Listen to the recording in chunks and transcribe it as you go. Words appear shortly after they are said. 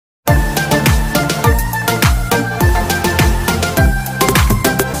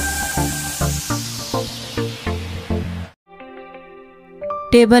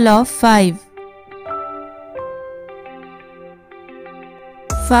Table of 5.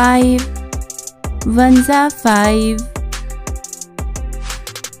 5 ones are 5.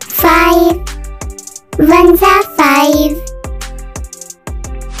 5 ones are 5.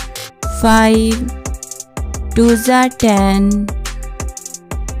 5 twos are 10.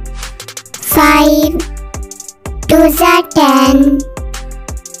 5 twos are 10.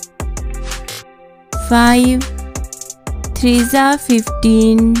 5 threes are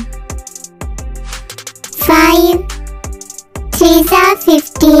 15. 5 threes are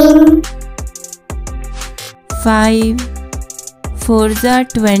 15. 5 fours are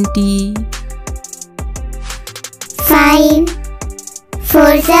 20. 5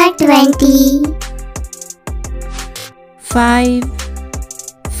 fours are 20. 5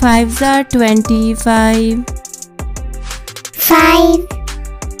 fives are 25. 5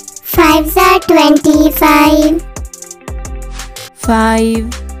 fives are 25.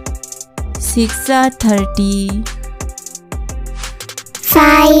 5 six are 30.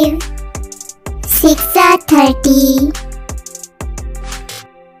 5 6 are 30.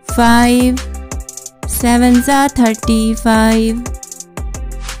 5 sevens are 35.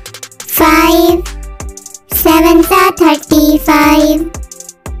 5 sevens are 35.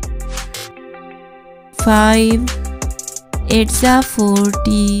 5 eights are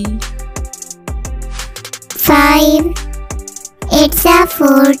 40. 5 eights are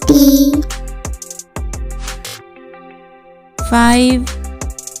 40.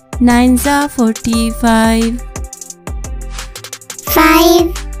 5 nines are 45.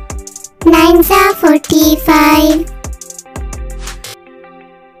 5 nines are 45.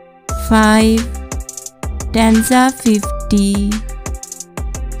 5 tens are 50.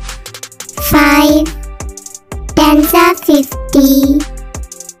 5 tens are 50.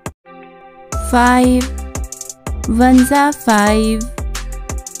 5 ones are 5.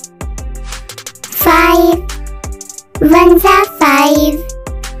 5 ones are 5.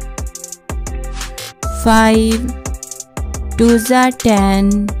 5 twos are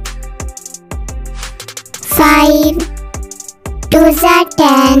 10. 5 twos are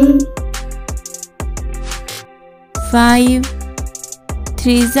 10. 5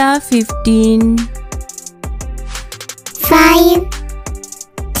 threes are 15. 5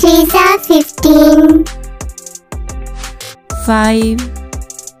 threes are 15. 5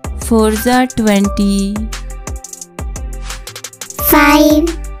 fours are 20. 5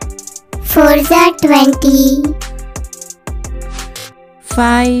 fours are 20.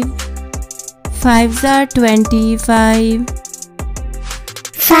 5 fives are 25.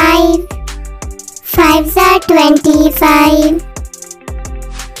 5 fives are 25.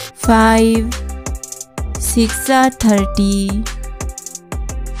 5 six are 30.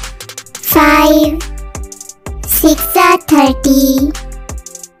 5 6 are 30.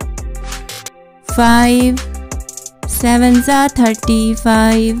 5 sevens are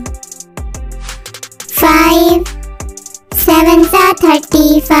 35. 5 sevens are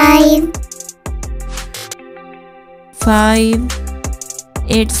 35. 5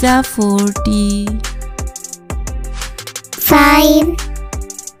 eights are 40. 5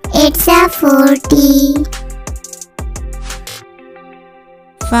 eights are 40.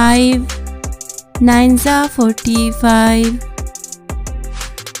 5 nines are 45.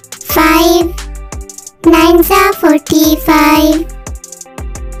 5 nines are 45.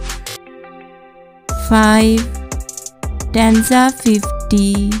 5 tens are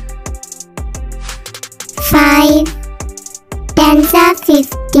 50. 5 tens are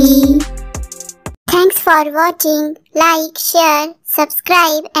 50. Thanks for watching. Like, share,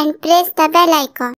 subscribe and press the bell icon.